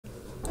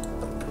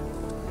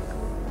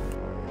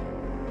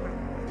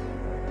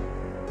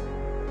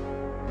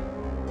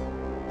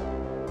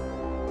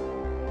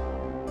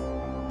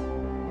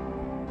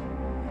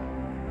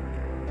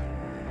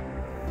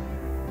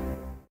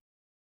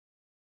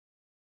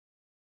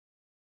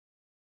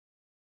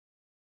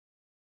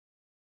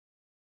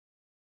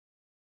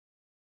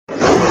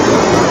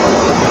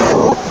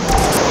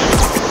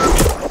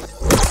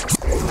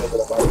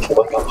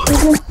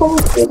Oh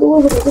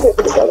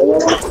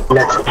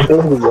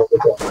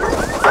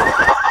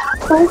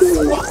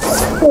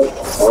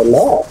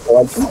no,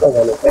 I think I'm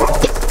gonna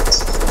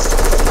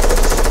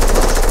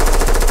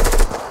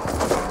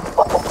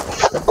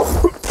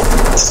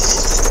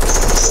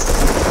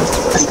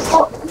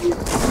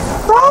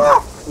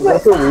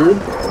That's so weird.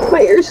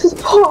 My ears just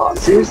popped.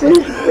 Seriously?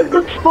 What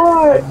the fuck?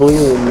 I believe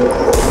in it.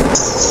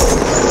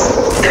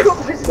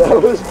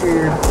 That was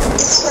weird.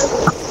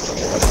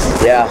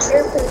 Yeah.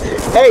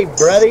 Hey,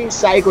 buddy,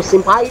 Psycho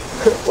Senpai.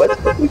 What?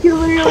 We can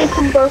literally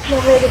come both my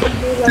head and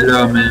do that.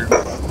 Hello, man.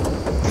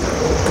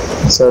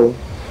 So,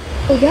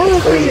 Oh yeah,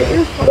 that's why your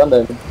ears popped.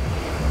 London.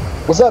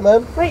 What's up,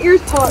 man? My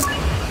ears popped.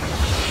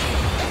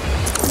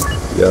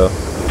 Yo.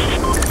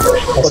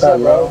 What's up,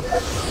 bro?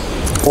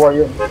 Who are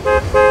you?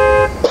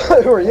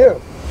 Who are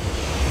you?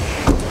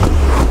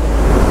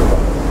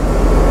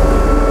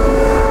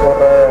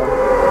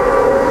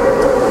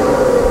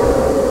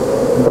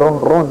 Run,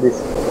 run this.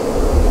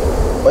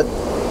 What?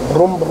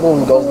 Brum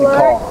brum goes the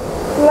car.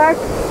 Black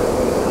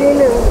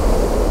dinner.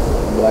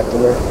 Black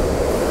dinner.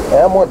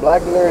 Yeah, I'm more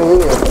black dinner than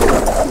you.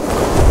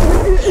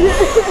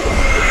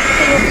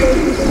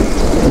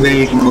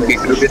 Güey, como que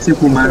creo que se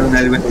fumaron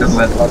algo esta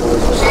rato.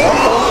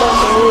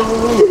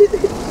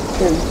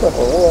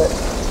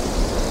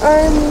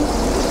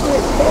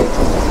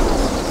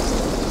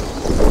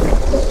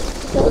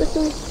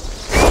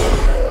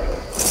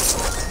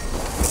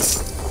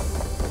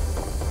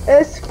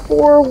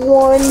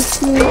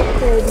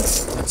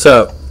 S412. What's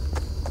up?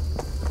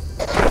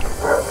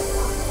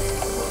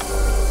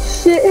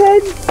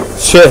 Shithead?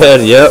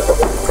 Shithead, yep. Is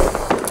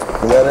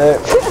that it?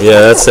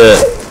 Yeah, that's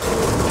it.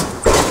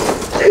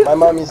 My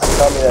mom used to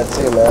tell me that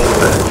too, man.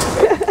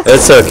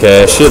 It's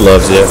okay, she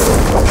loves you.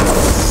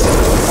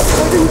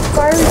 What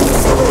inspired you to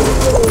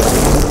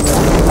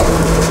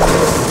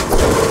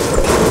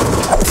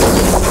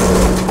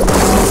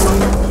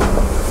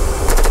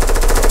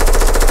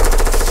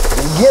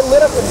Get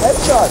lit up with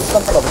headshots.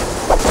 Son of a-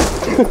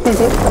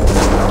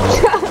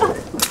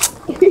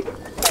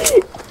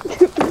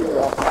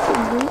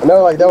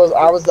 No, like that was.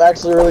 I was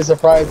actually really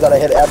surprised that I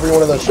hit every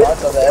one of those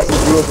shots on the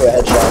SMG with a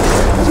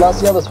headshot. Did you not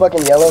see all this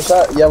fucking yellow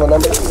shot, yellow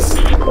number?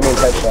 I mean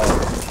headshot.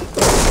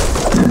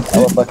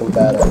 I'm a fucking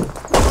bad at it.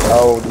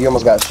 Oh, you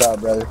almost got shot,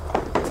 brother.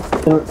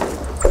 Tengo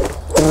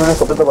una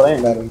escopeta por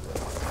ahí.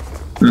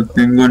 No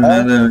tengo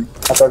nada.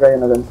 Hasta acá hay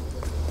una acá.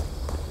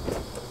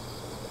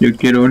 Yo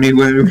quiero un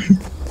igual.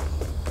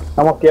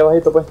 Vamos aquí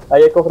abajito pues.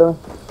 Ahí hay cofre.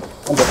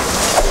 Vente.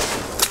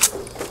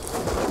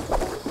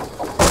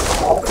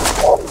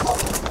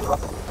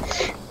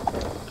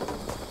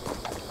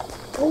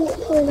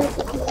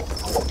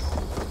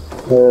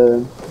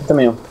 Este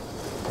mío.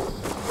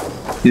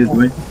 Sí,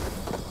 güey.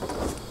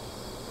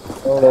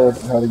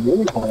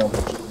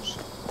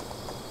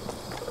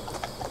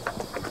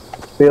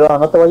 Cuidado,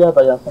 no te vayas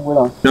hasta allá, ten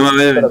cuidado. Toma,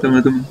 bebé,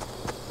 toma.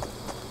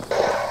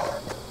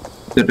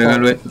 Te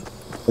regalo esto.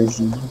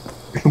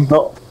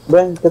 No,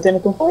 ven, ¿qué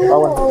tienes tú? Ah,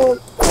 bueno.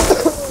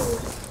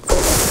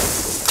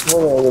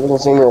 Well, it doesn't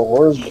seem real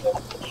words.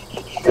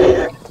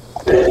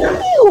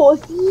 Oh,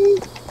 sí.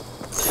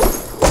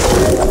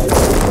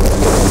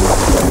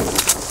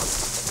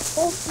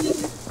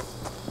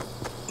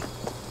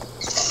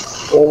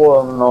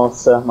 Oh, no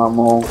seas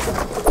mamón.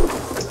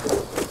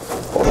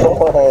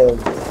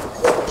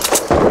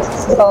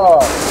 Oh,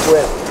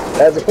 quit.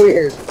 That's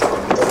weird.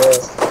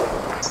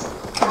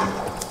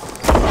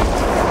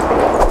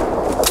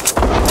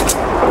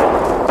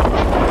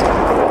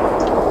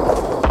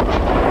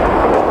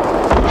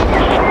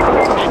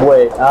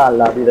 Güey,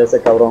 la vida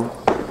ese cabrón.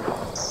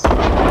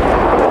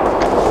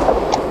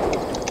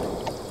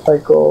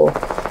 Psycho.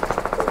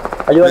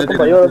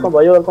 Ayúdalo,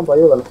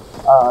 ayúdalo.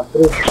 Ah,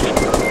 triste.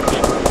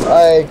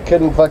 I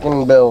couldn't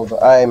fucking build.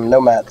 I'm no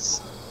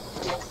mats.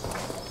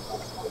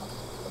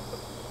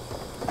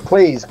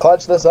 Please,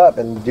 clutch this up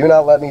and do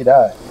not let me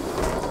die.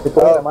 Si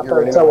puedes, remata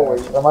al chavo, güey.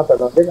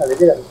 Remátalo.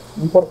 Dígale.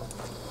 No importa.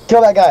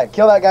 Kill that guy.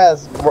 Kill that guy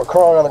that's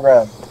crawling on the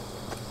ground.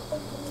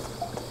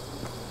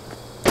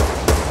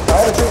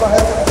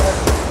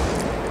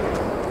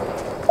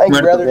 Thank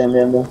you, brother.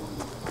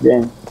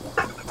 Bien.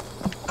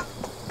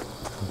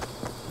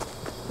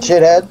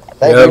 Shithead.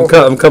 Thank Yeah, you.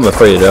 I'm coming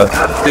for you, dog.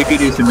 Take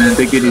it easy, man.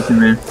 Take it easy.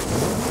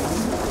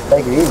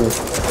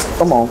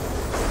 Come on.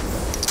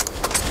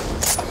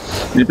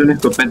 Necesito una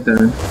escopeta,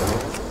 ¿eh?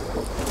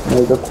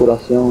 Necesito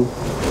curación.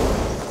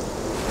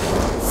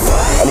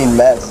 I need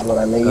mats is what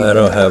I need. I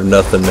don't have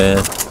nothing,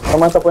 man.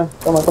 Toma esta pues.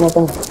 Toma.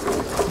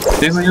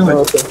 Tengo yo, güey.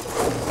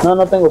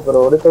 No tengo,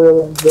 pero ahorita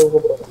yo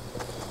compro.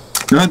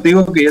 No, te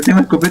digo que ya tengo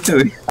escopeta,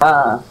 güey.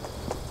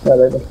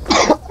 Dale.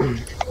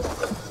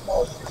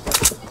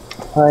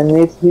 I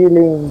need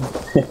healing.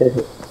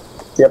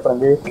 Sí,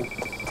 aprendí.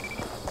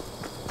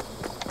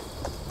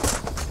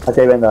 Aquí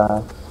hay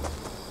venda.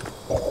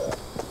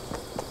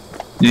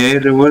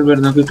 Revólver,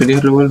 no que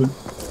querías revólver.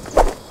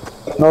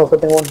 No, que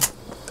tengo uno.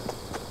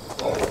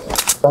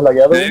 ¿Estás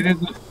lagueado?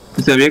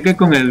 Sabía que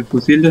con el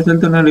fusil de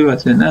asalto no le iba a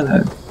hacer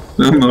nada. A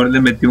lo mejor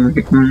le metí un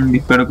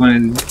disparo con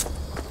el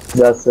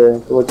Ya sé,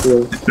 estuvo chido.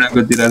 El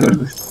francotirador,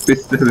 güey.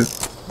 Pesado.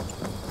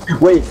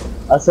 Güey,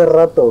 hace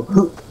rato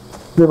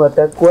me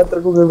maté a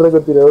 4 con el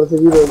francotirador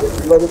seguido.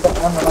 Iba yo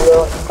caminando, no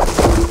veo.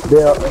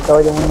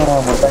 Estaba yo en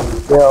una montaña,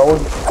 veo a uno.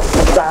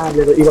 ¡Tan!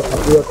 Iba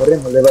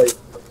corriendo, le doy.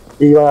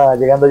 Iba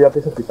llegando yo a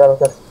piso pitado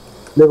casi.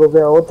 Luego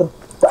veo a otro,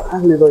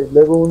 ¡tan! Le doy.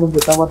 Luego uno se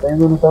está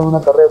matando, uno está en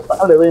una carrera,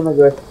 ¡tan! Le doy y me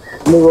quedé.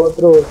 Luego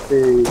otro,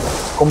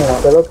 ¿cómo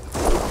maté al otro?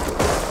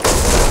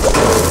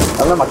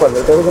 No me acuerdo,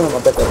 el caso que me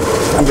maté a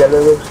y ya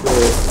luego,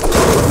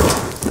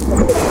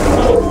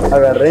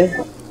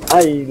 agarré.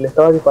 Y le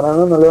estaba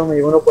disparando uno, luego me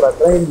llegó uno por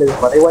atrás y le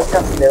disparé igual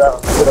casi le daba,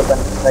 pero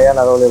también traía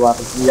la doble barra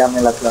y ya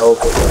me la clavó.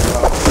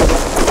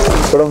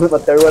 Pero me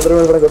maté a 4 con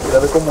el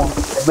francotirador como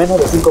en menos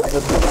de 5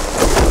 minutos.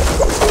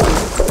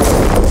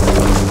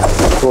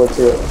 Estuvo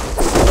chido.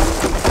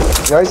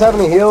 You guys have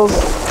any heals?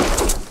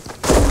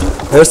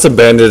 There's some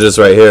bandages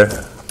right here.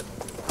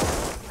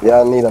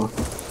 Yeah, I need them.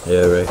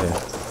 Yeah, right here.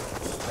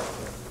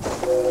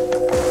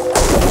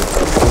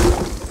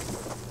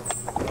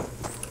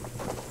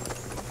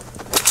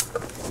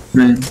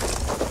 Man.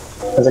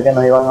 Pensé que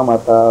nos iban a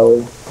matar,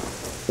 güey.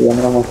 Y ya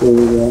no nos fui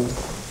bien.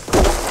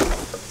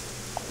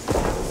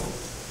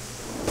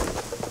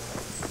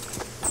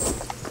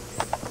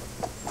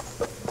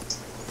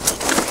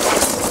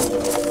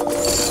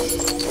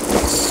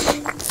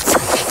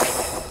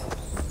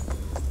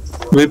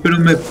 Güey, pero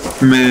me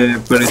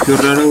pareció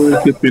raro,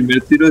 güey, que el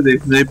primer tiro de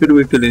sniper,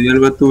 güey, que le di al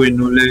vato, güey,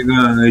 no le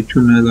haya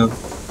hecho nada.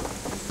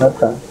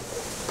 Nata.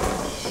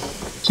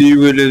 Sí,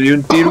 güey, le di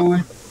un tiro,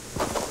 güey.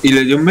 Y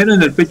le dio un mero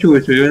en el pecho,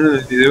 güey, se vio en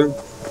el video.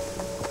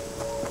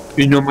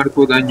 Y no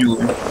marcó daño,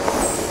 güey.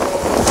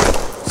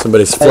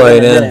 Somebody's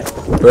flying in.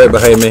 Right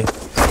behind me.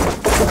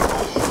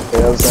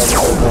 Yeah, I was having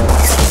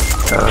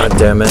God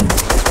damn it.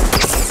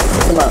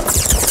 Come on.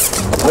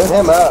 lit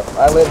him up.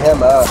 I lit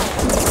him up.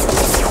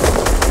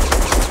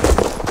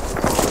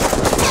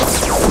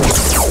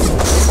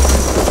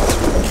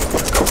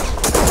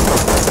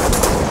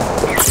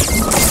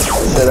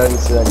 Shit, I didn't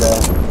see that guy.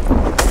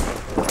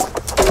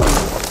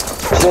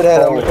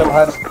 Shithead, I'm gonna come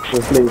hide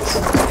Please.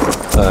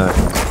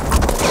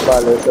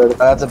 Vale, pero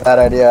That's a bad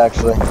idea,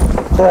 actually.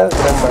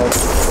 Never mind.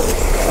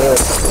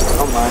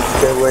 no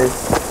manches, güey.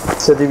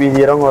 Se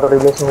dividieron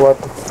horrible esos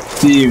guatos.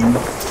 Sí, güey.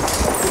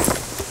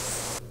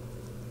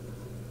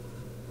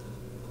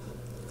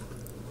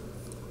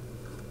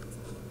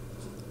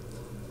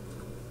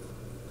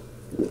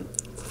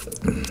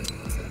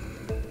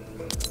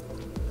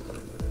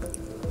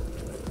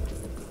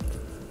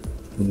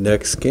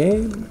 Next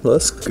game,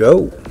 let's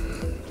go.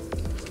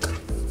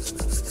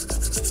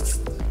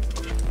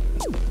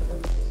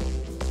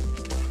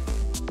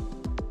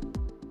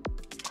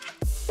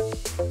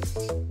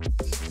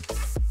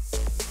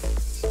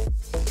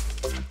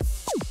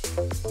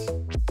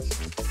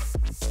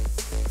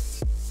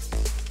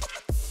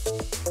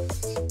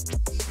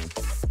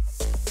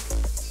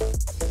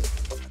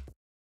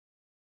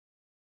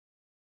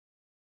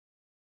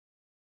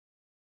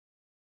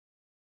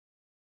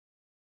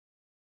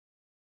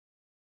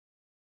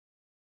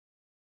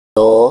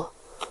 Hello.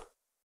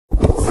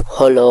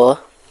 Hello.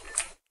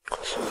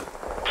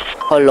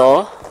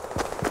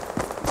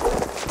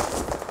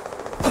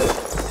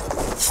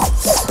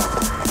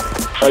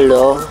 Hello.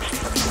 Hello.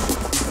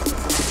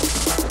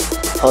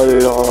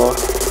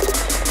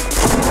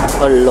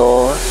 Hello. Hello.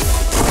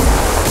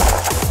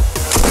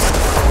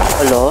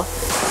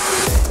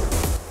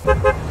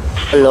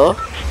 Hello.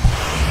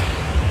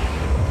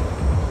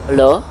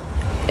 Hello.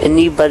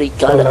 Anybody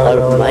got a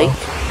mic?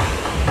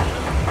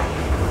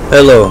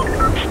 Hello.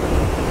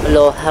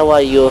 Hello, how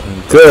are you?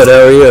 Good,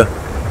 how are you?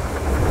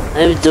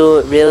 I'm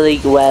doing really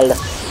well.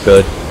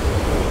 Good.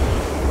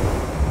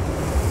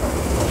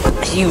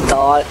 You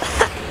thought.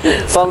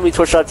 Follow me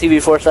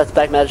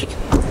twitch.tv/backmagic.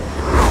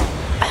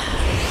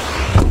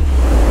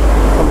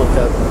 Come on,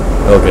 code.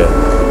 Okay.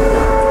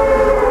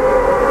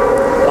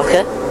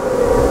 Okay?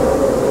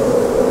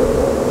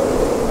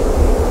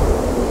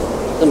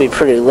 It's gonna be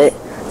pretty lit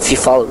if you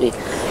follow me.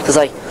 Cause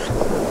I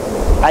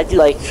do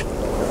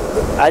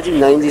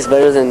 90s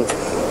better than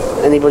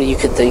anybody you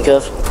could think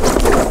of.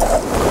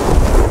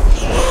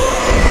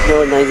 You know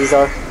what 90s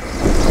are?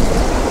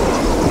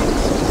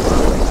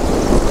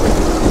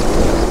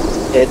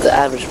 Yeah, the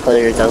average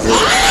player doesn't.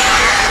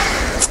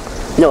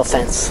 No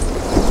offense.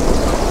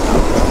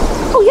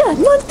 Oh yeah,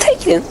 none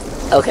taken.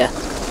 Okay.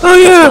 Oh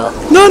yeah,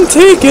 none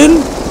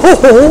taken.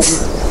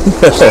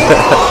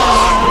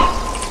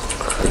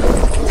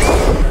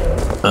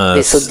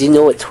 Okay, so do you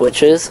know what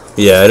Twitch is?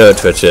 Yeah, I know what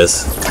Twitch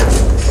is.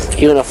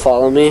 You gonna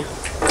follow me?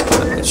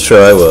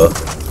 Sure, I will.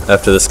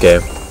 After this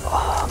game.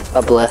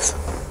 God bless.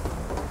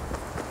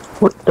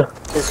 What the?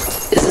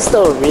 Is this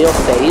the real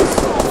phase?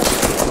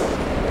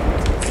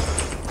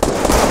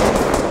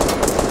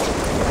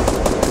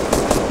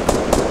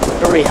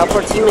 Hurry, help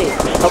our teammate!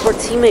 Help our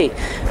teammate!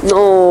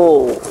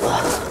 No!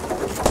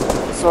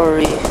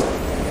 Sorry.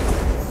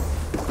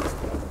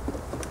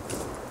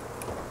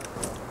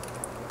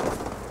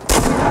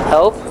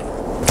 Help?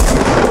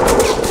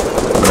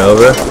 Coming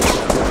over.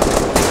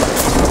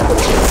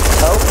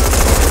 Help?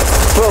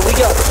 Bro, we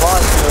got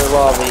bots in the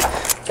lobby.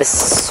 I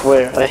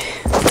swear.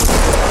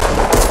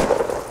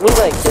 We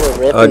like get a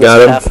rip I in got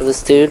this him. path for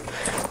this dude.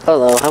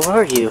 Hello, how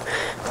are you?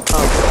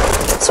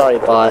 Oh, sorry,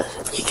 bot.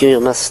 You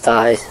must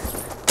die.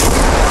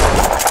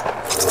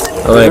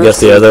 I'm gonna get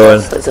the other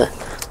one.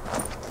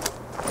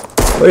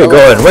 Where you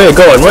going? Where you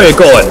going? Where you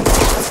going?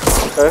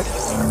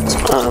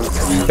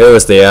 It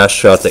was the ash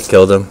shot that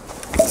killed him.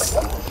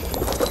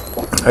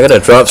 I gotta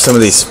drop some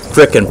of these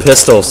frickin'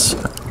 pistols.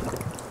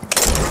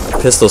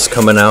 Pistols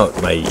coming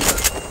out my...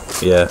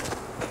 Yeah.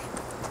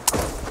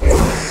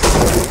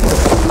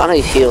 I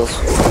need heals.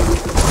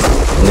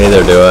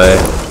 Neither do I.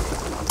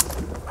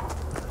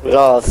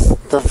 Oh,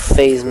 the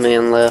phase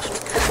man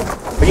left.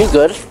 Are you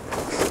good?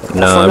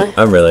 No,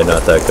 I'm really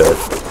not that good.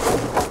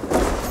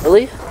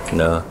 Really?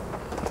 No.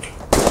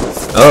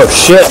 Oh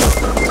shit!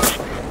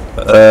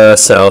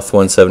 South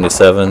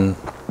 177.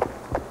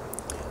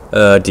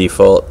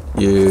 Default.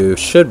 You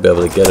should be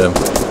able to get him.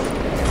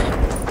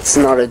 It's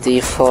not a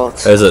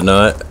default. Is it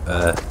not?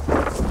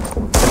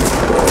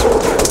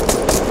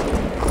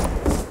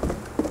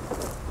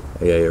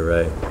 Yeah, you're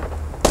right.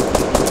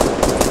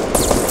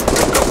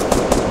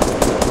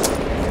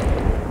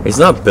 He's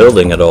not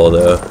building at all,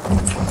 though.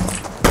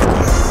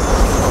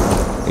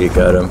 You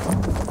got him.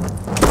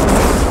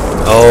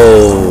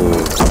 Oh.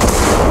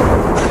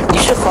 You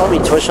should follow me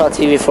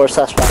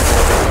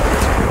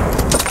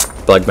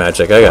twitch.tv/blackmagic. Black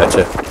Magic, I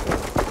gotcha.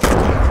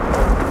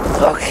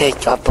 Okay,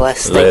 God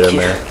bless. Later, Thank you.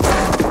 man.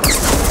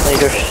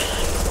 Later.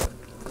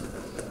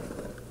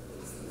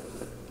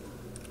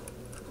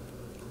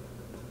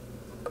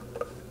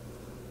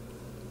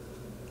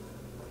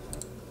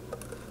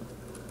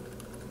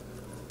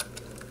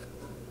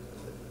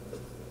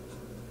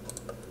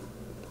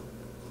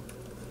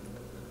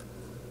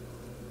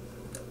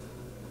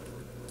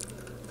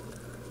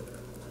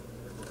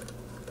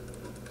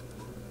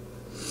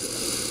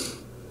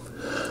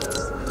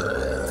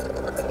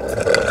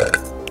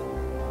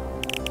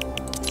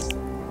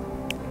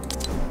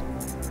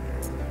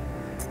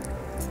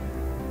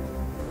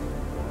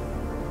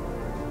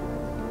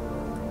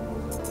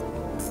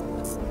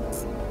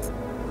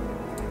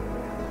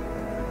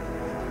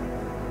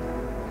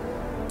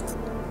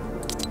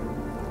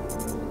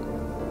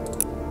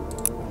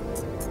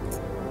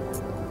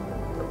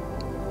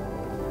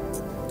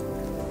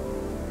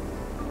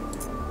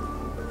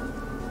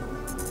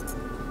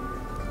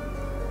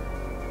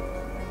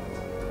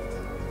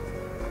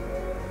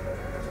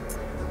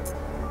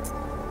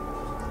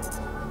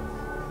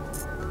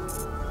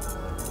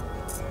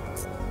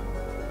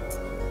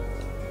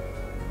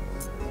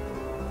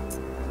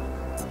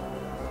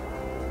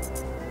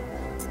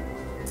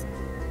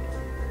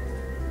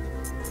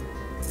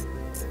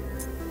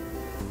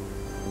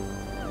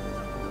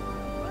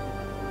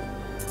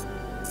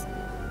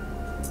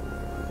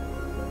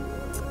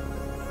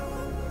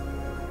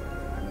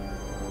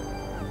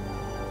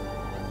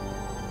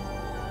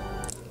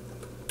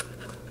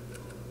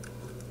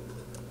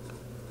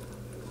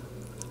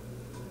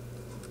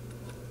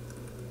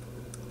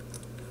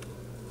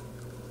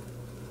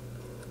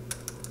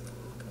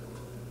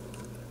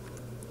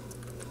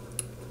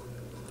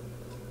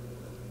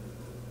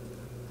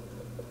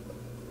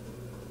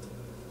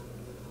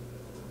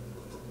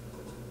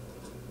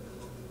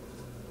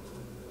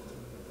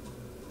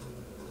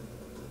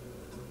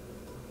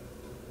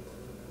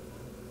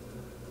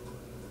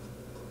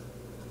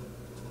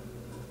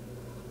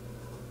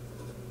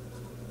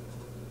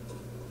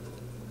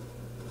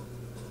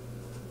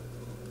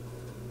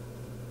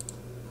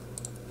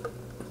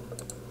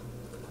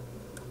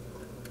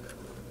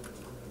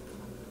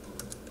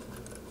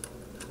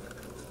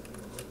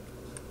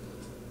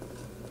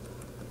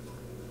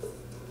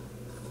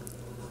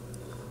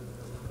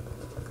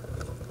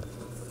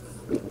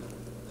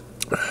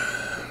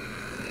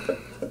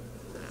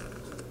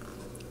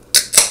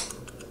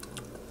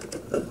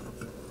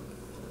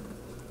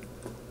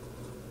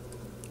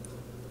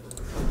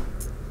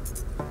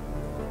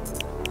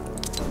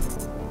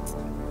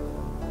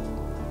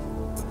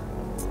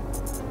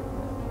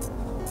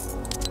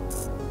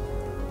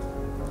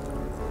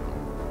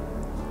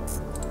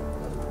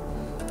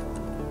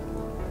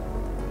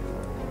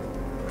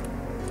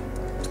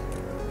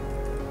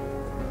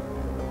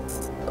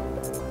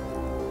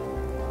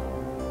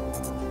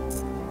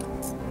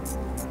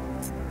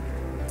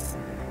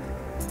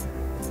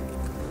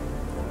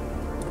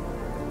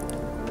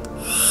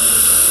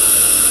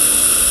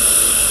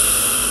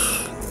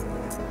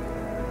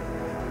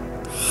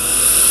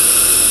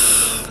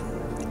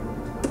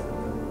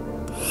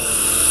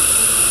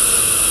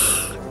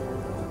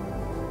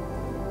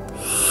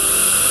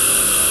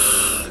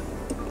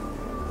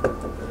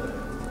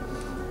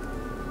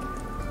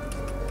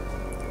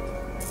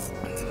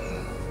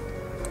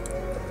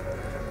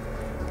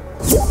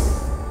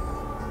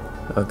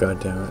 Oh, god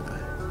damn it.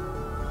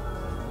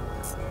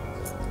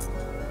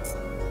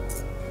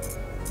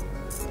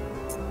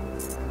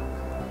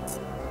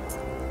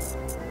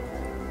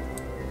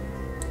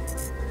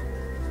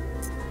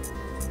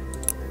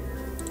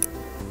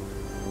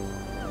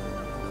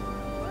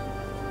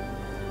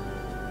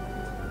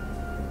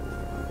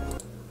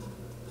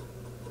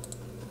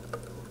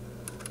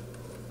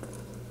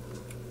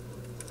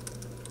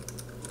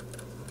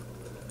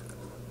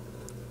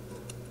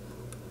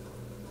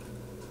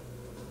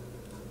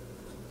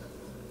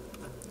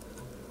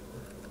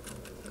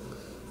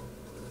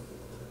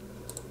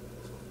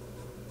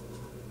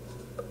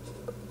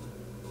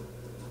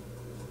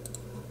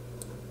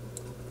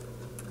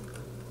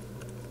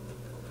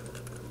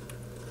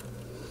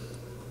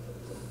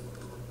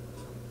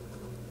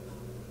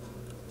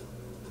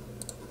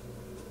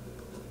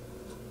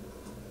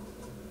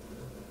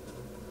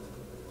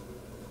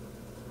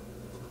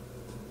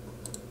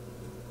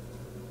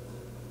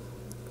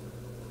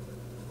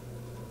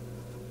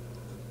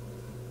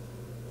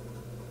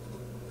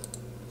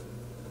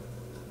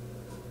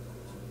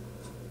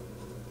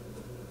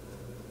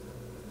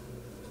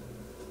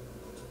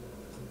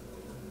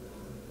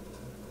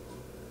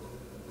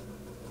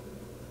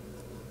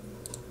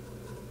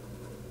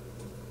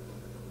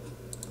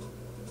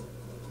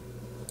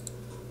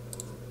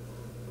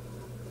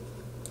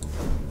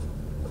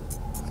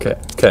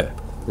 Okay,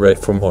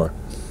 ready for more.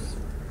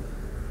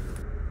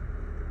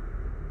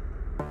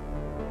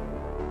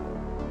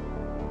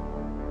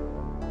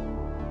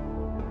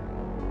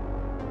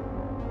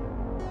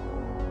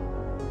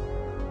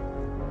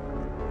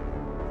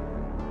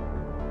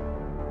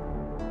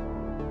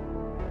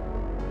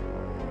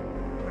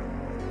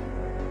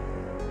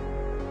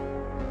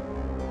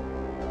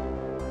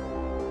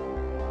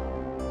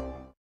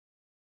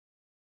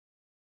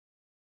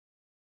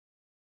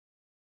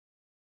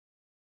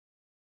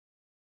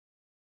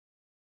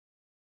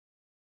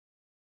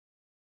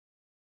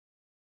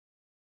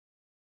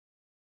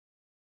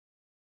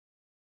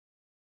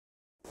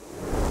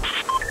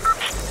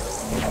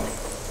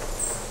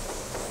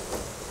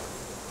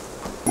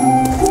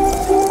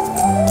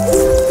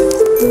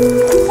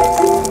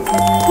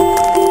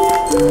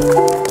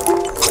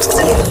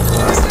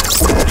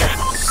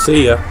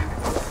 See ya.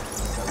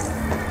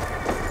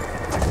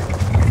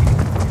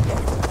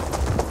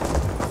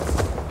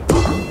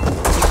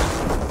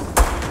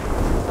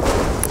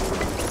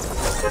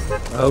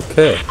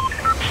 Okay.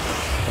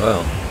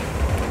 Well.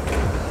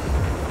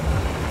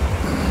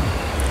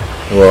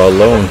 We're all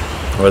alone.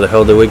 Where the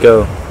hell do we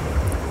go?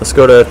 Let's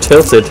go to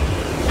Tilted.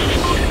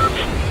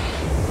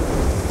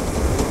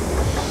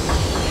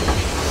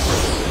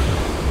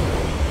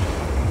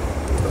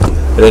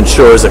 It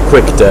ensures a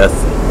quick death.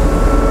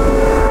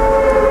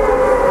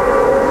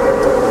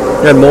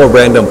 And more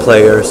random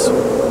players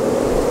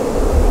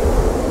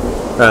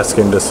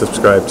asking to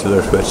subscribe to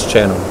their Twitch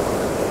channel.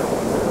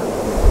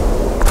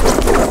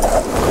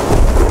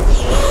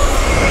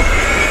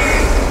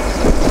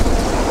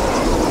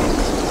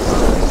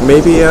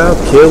 Maybe I'll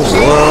kill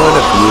one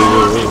of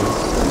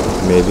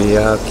you. Maybe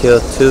I'll kill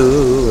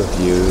two of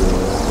you.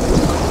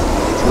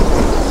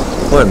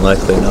 More than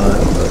likely not,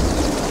 but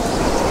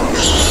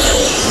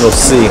we'll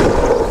see.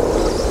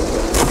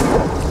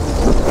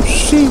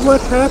 See what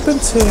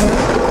happens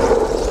here.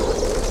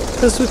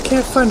 Because we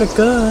can't find a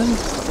gun.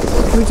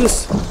 We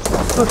just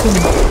fucking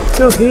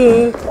go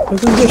here. We're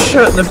gonna get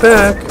shot in the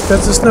back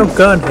because there's no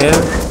gun here.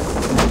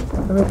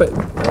 Everybody,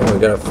 oh, we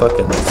got a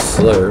fucking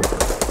slurp.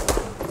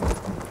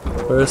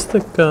 Where's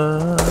the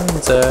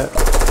guns at?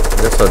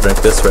 I guess I'll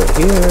drink this right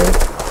here.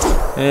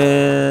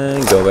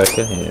 And go back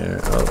in here.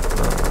 Oh,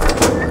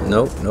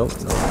 nope, nope,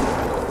 nope.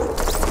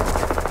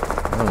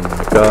 Oh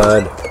my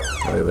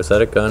god. Wait, was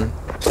that a gun?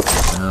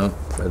 No,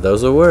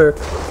 those will work.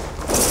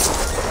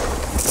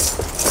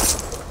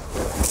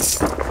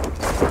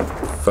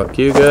 Fuck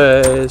you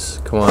guys.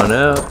 Come on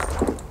out.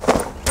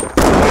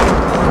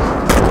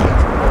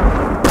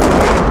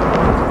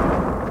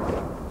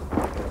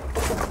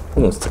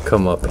 Who wants to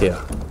come up here?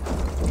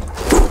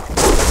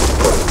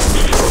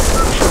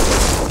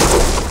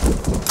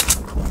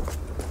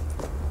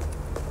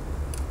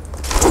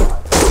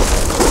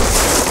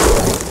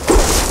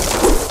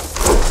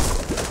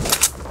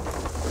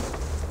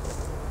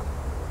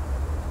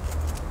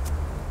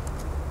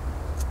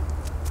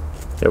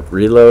 Yep,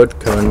 reload,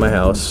 come in my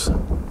house.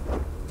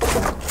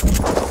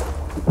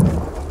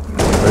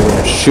 They're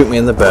gonna shoot me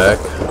in the back.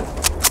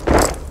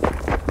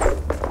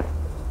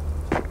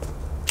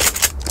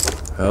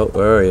 Oh,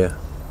 where are you?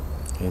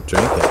 Ain't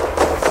drinking.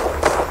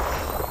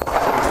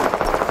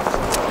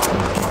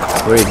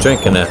 Where are you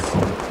drinking at?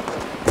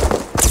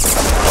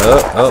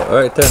 Oh, oh,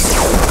 right there.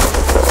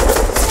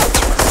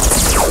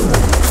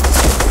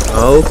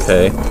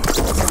 Okay.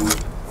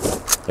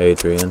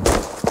 Adrian.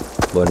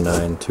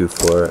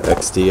 1924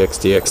 XD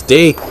XD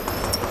XD.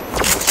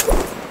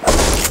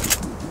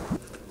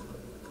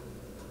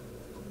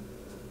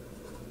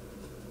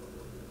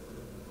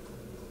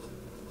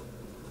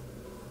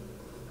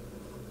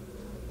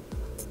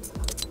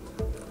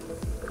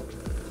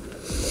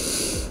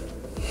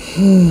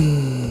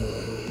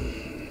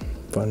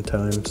 Fun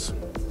times.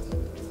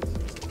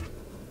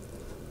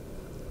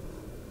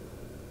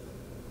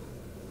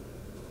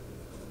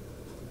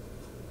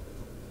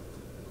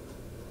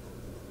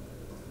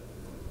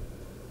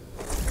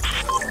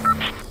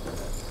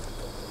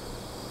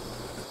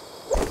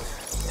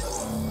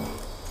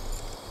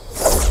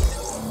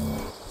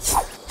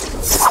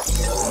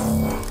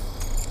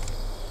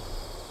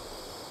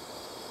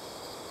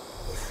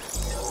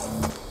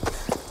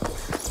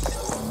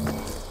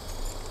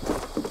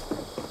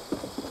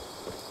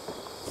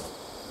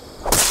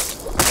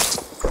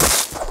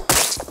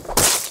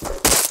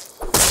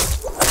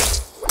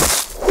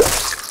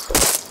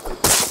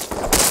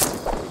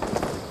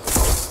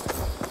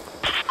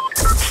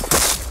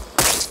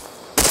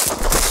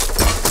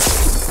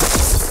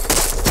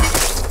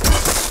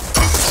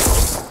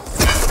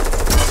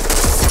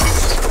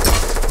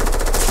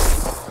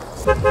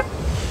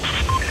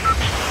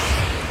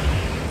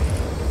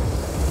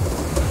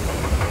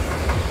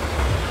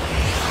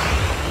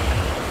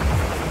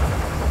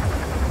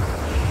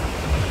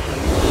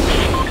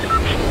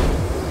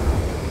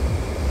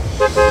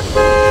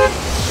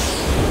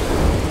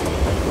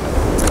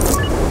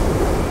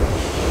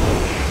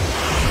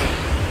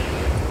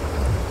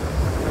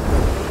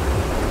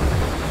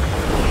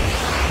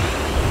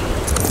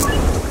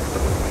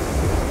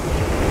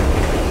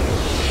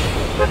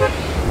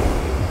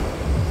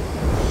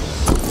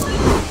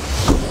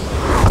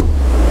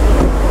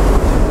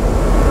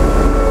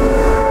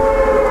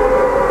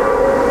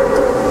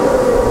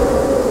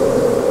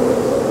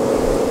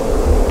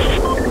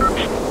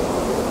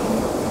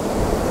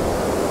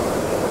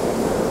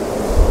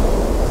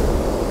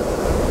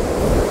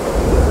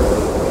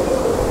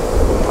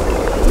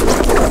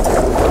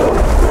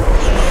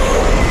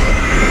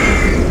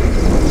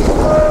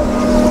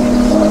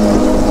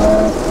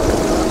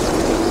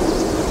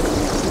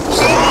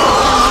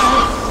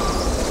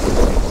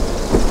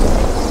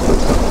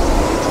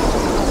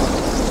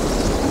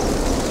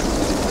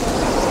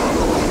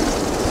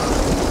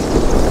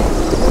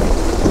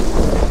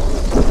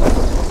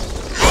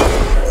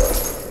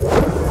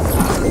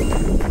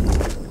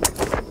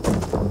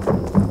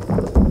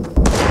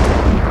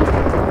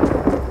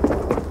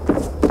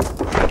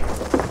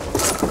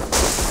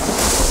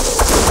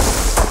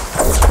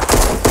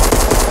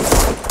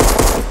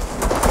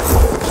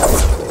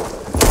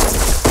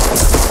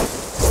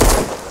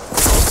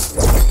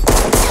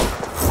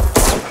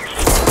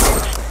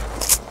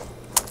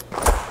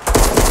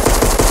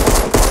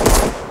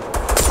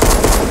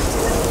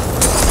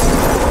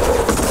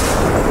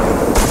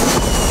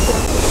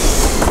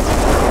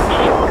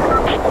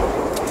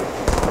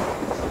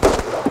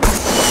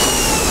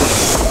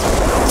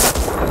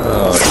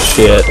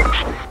 shit.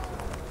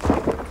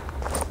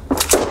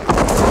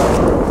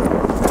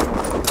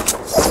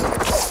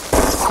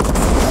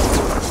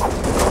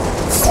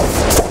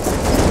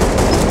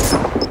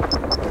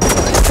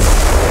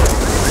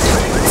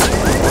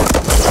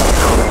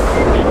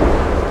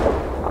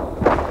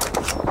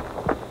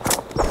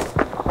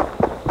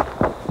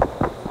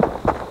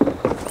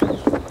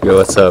 Yo,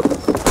 what's up?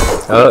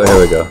 Oh, here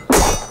we go.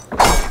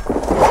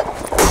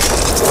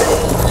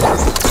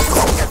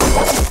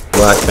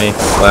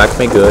 Whack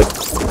me good.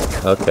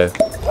 Okay,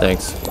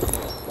 thanks.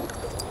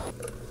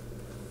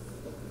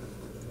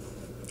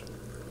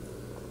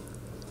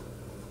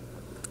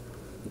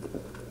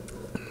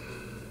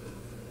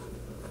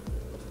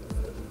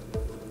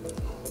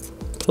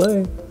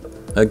 Play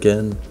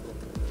again.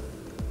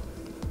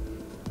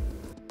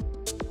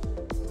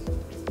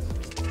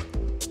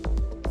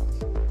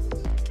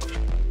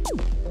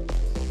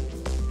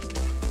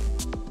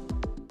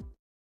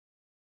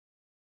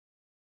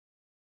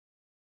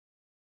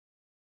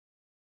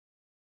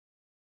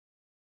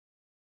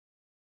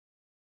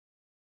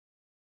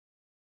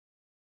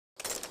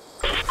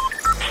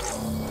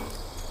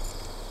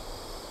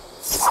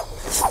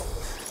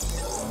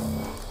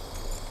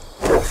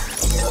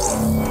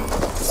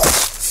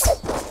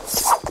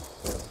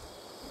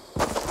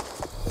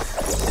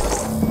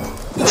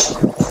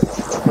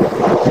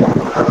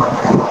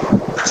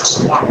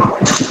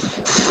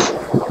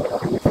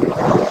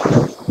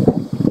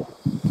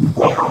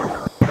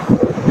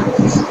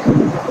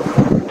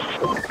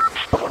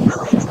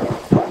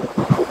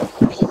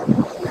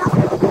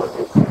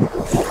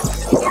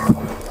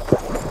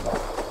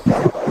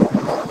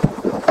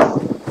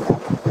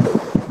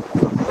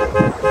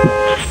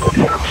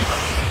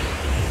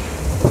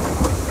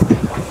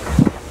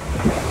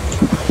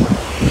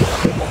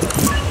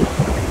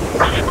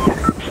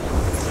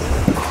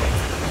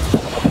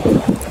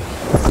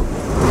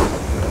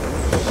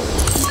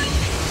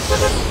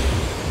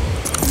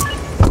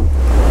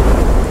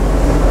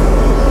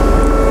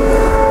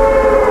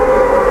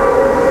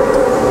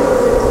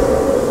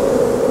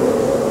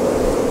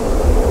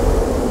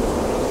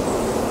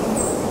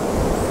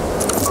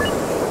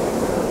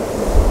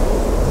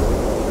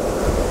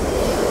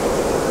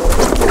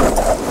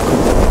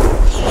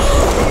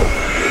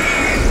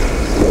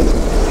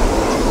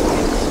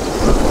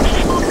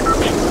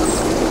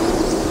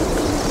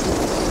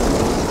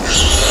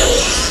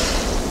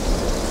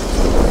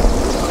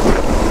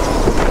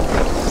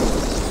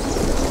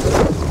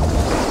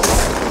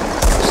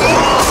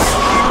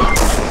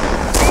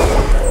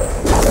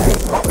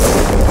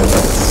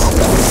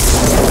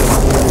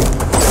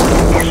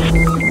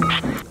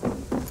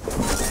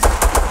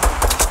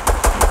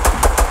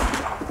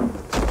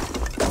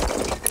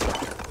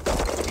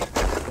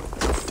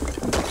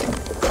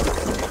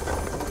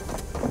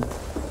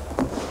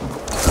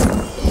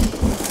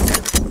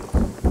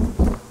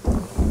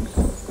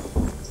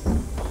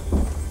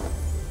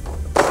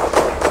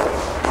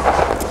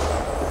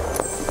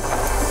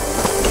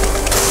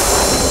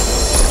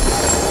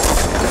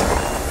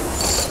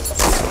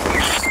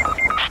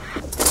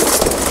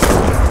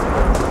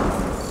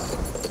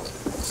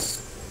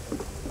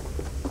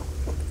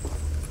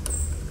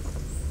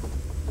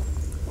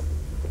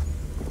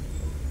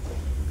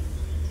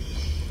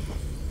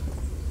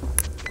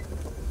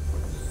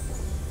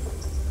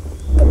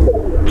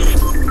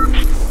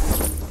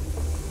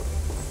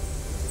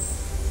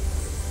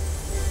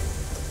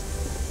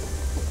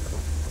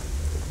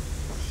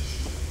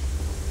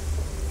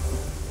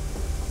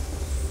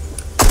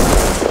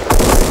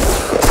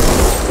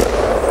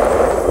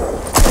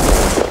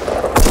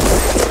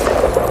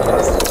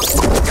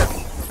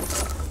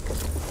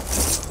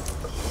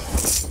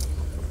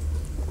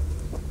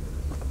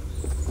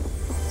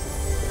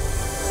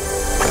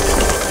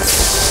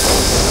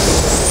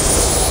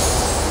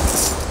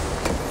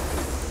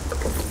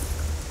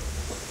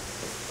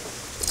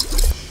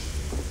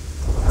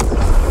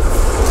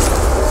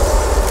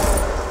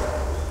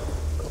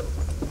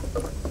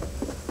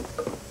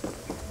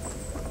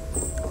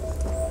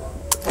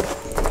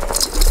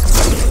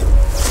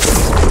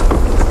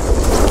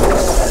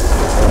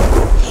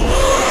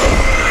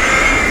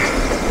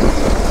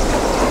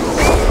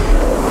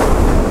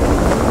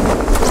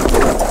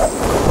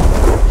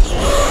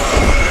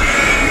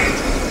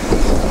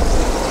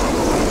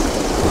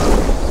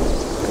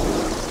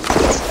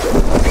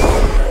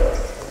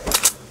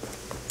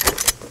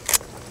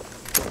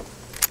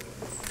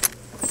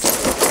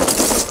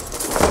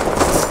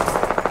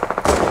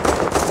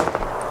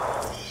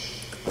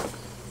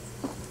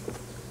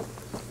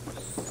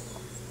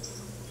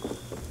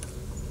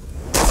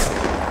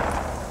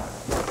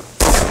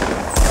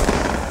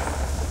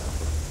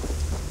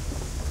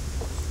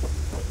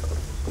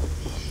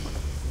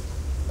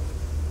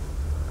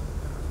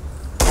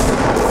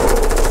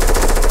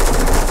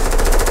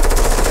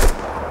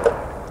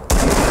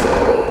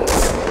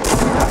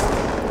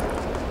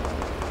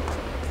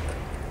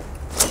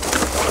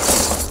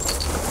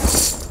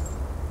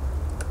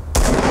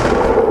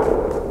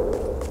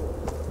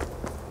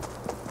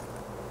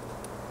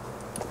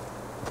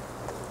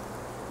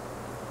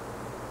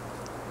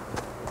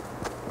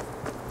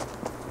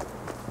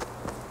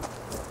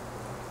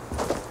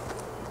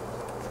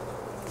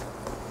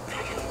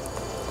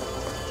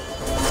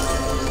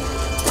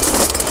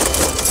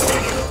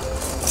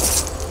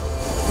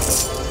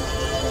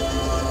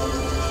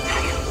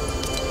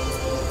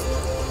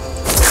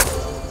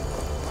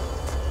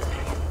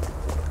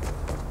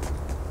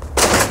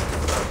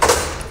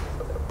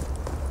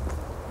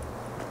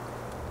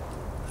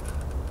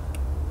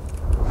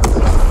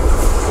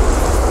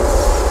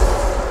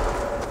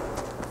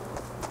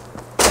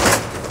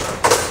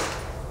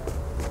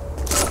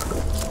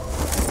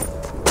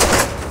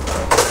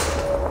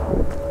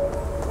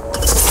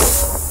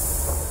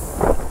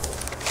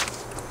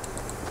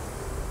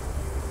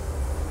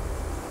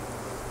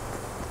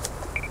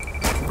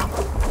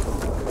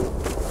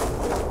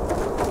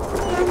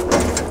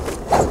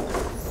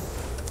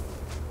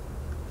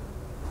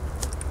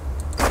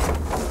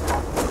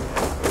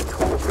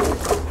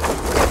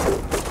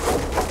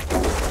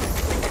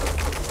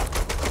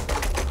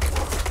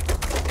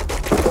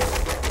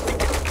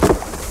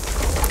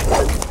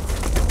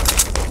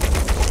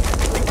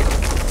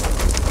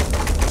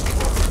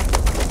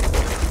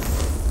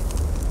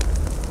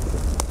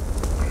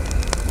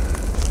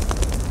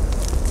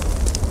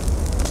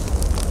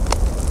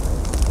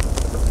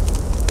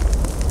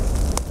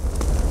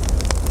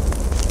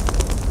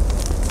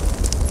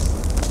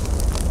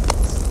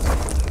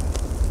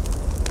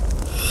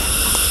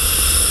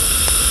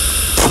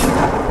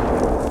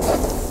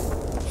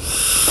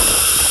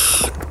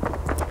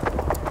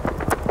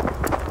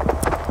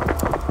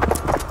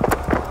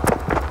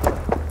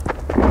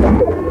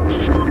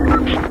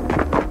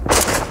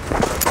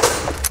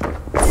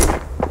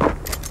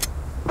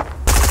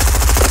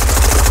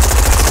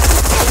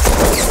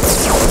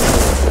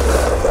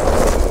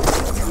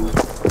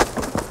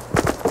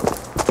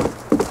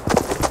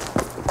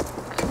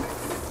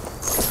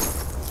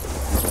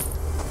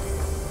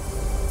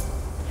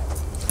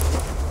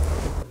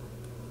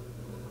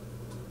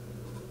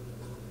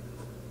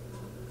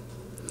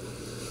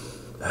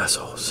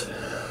 Assholes.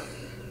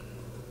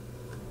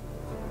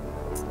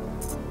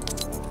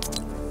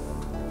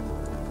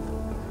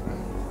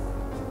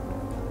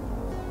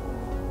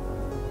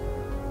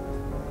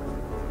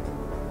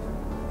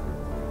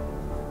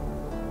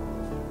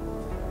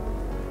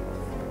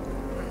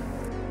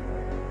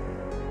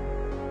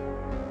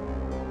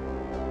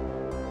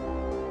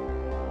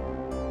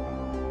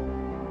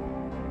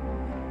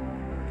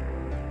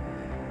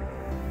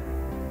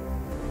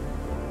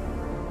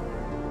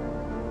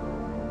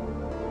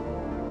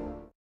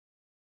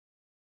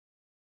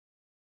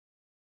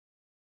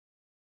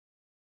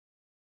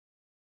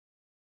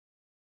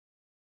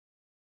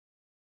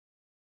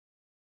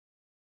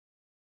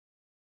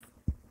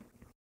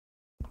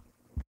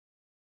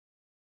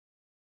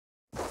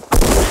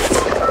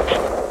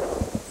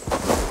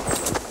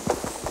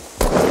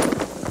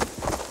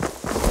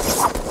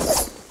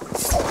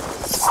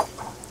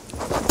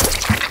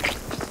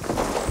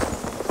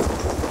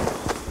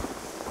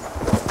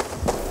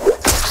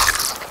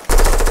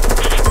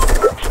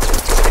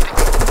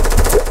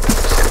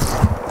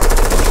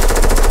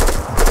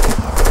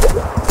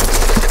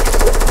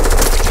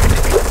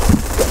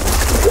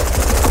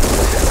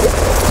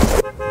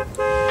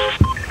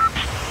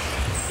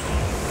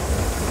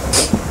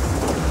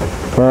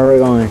 Where are we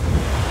going?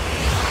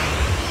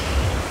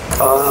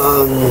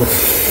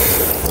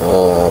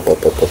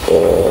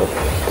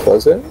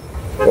 Pleasant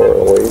or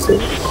lazy?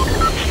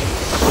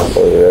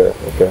 Oh yeah,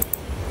 okay.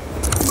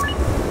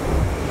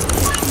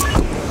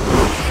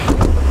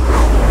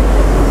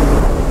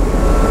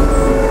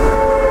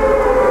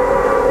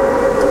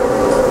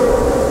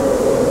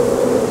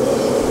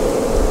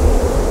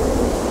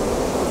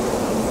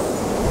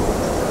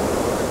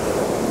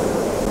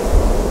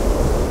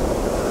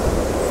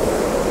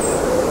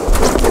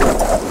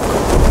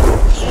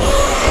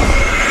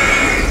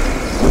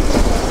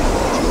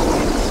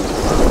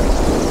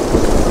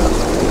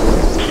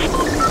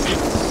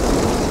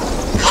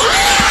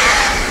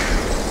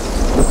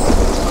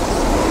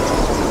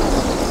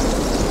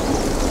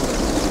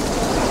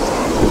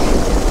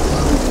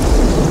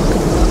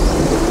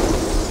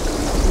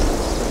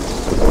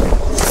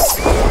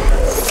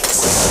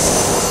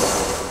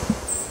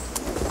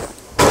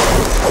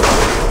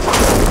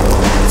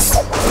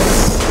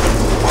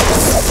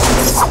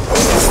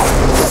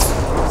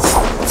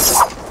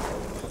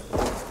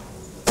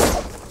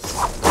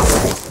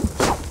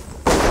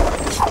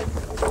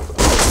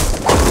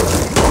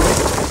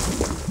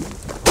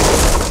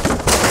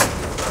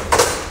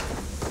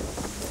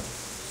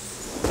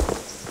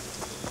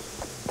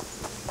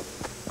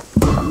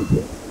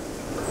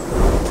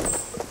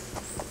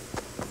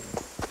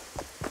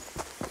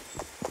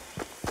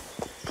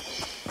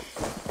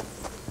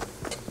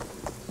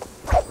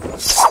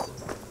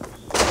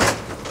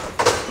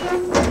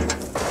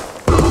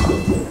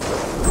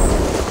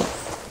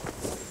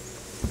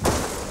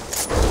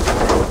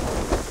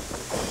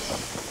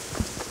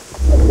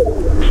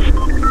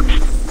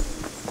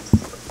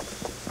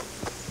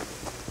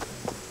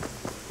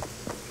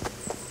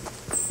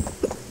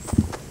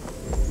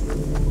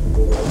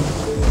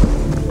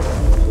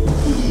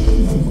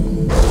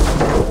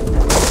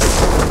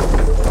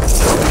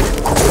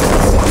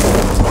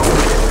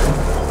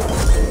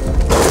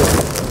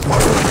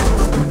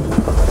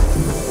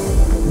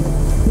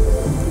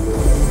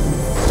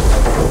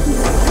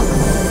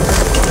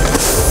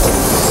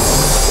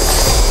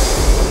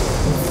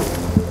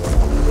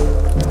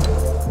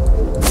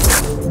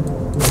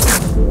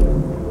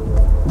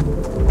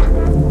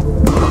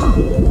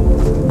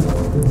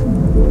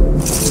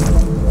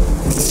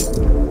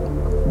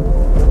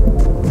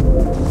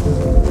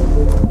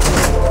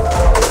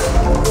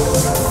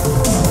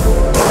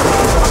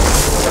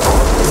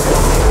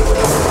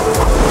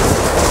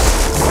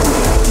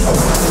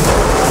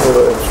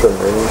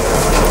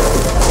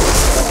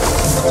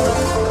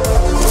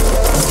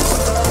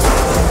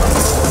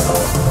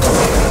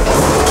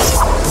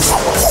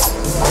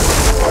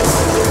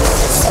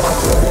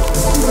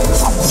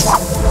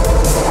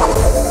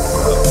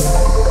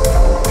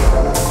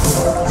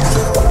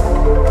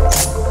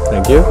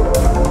 Thank you.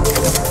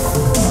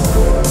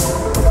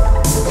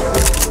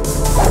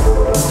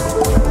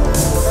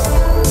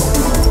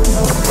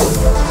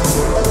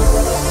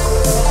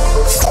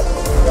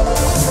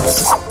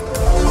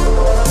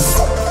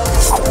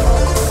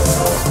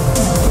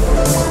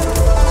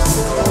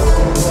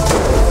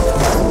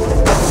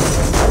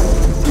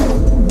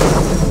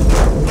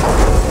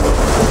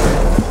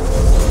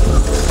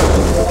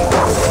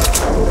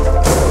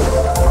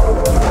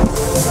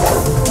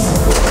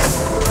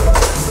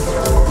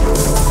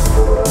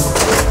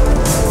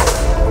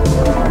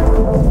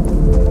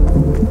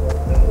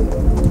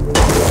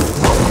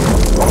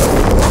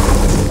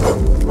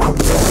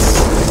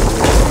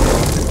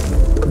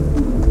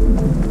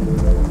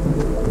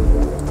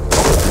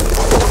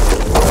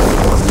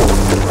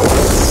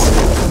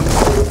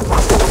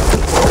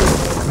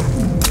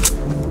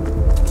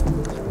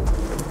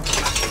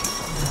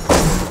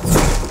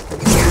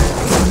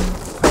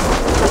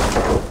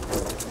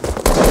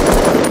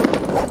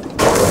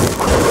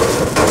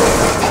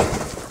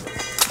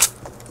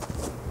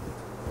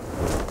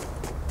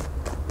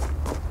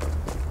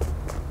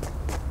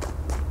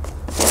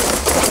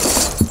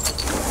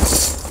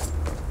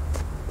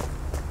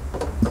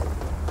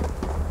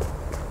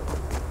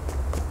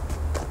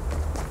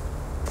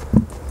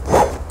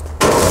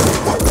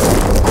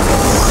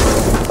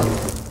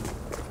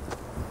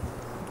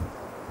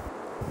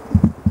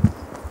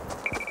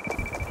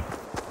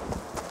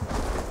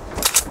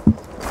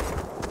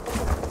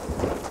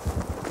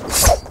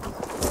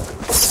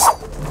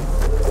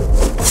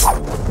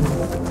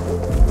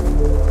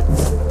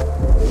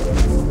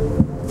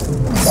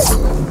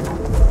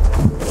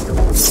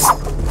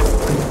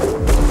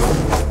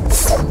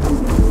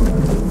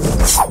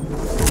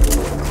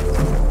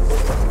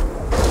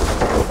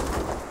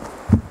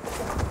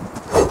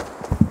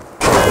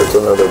 There's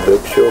another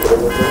big shield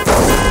over there.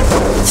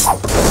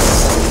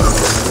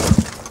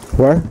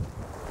 Where?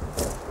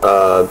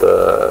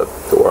 The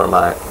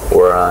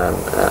where I'm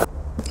at.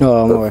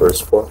 Oh, I'm The aware.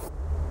 first floor.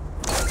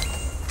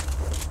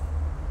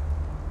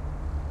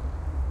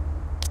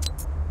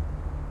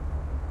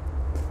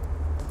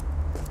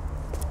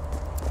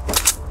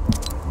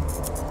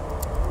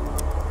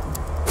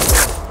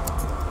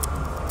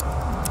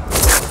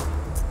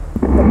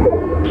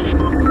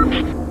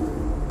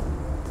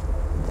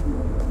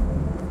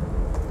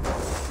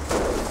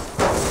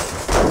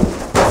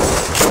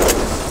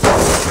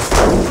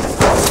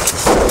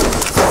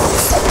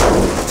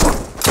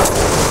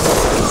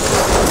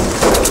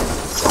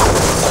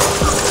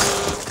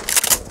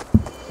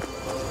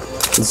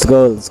 Let's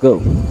go, let's go.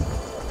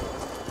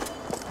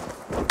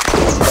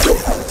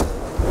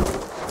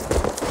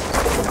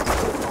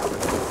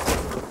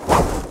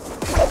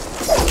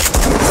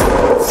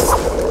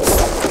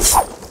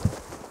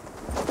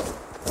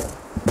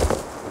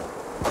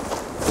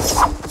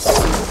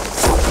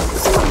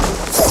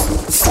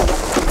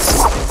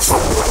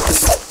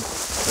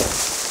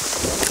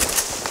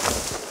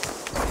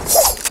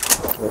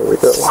 There we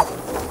go.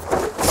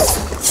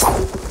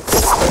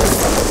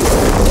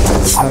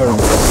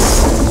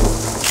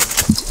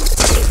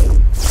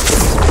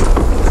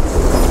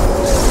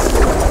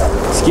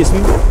 Excuse me?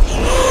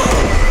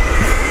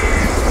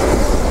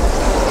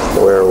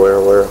 Where?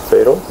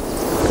 Fatal?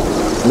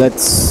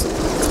 Let's...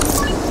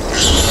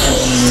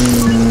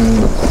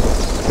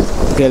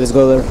 Okay, let's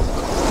go there.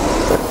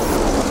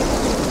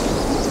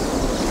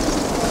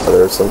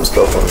 There's some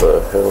stuff on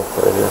the hill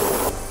right here.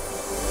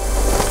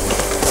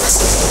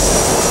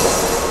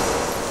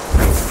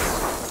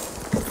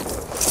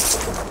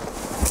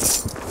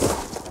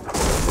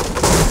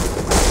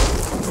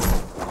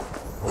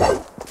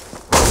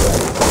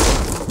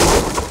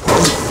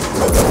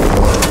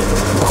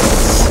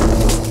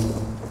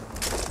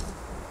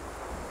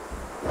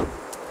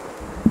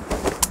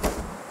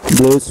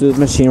 Bluetooth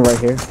machine right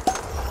here.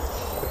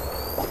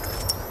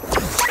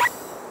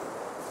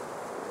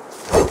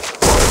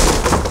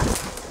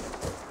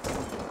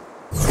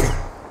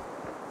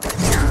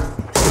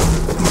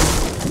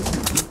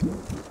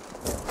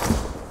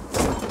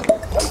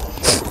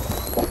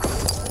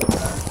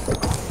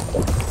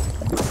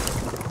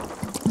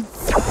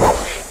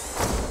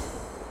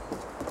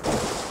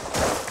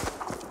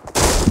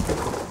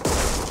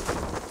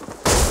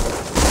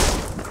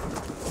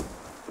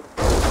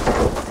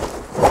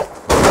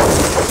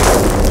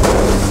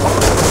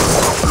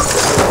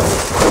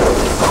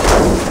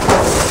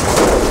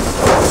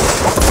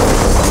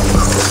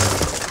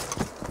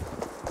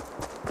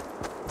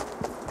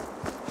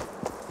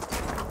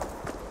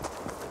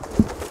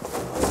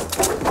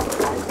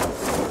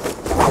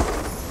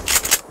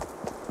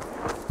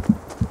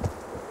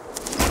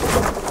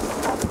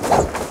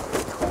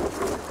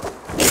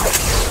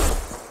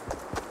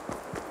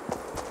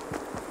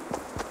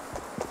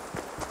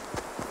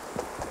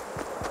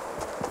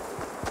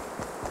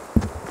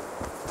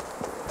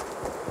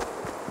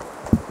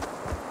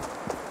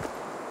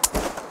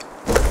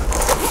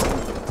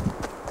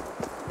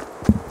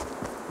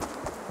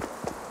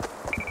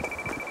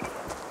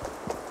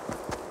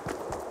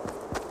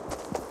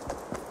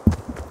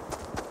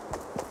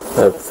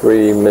 I have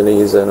 3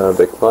 minis and a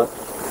big pot.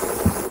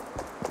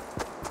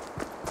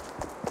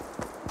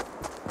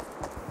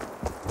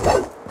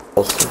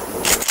 Awesome.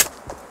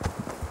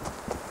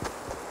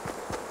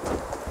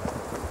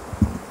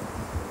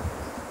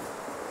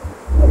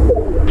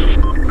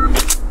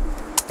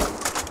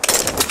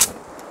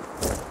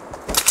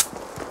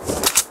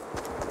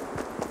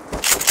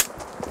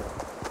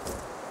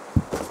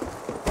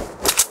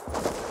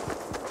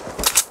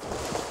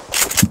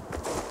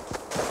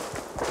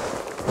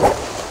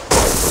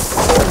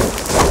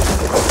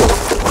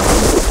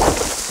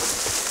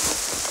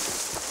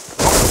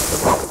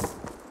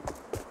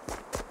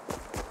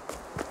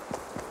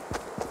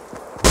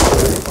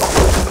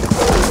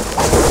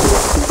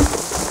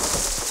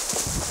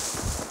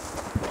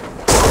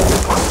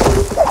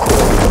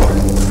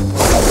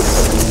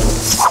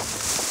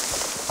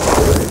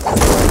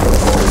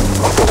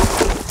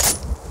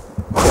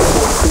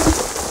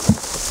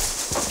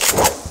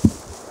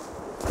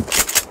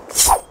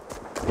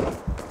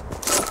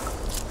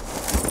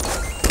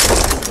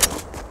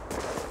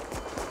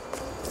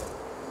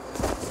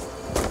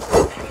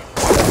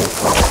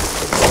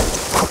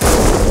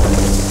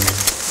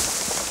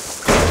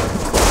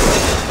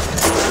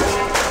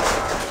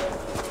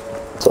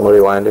 Somebody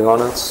landing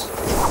on us?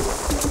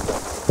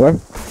 Where?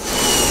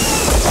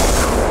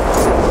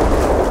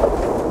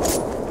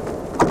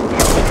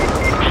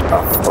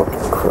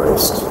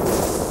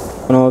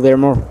 No, there are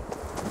more.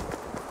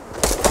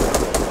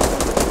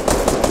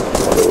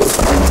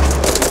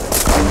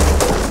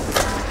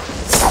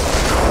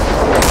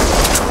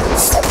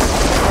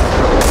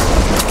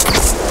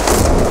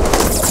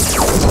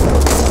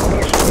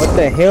 What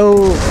the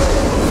hell?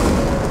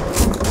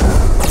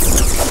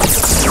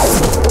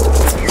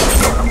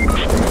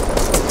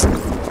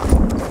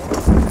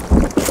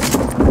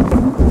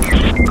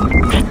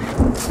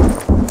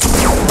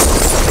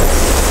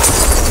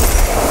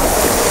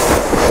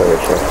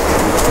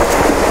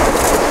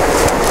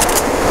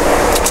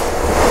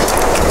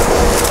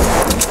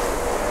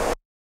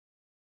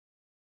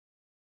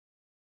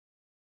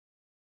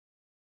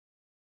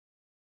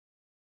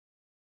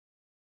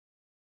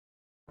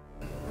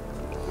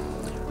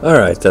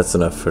 Alright, that's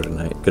enough for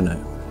tonight. Good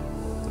night.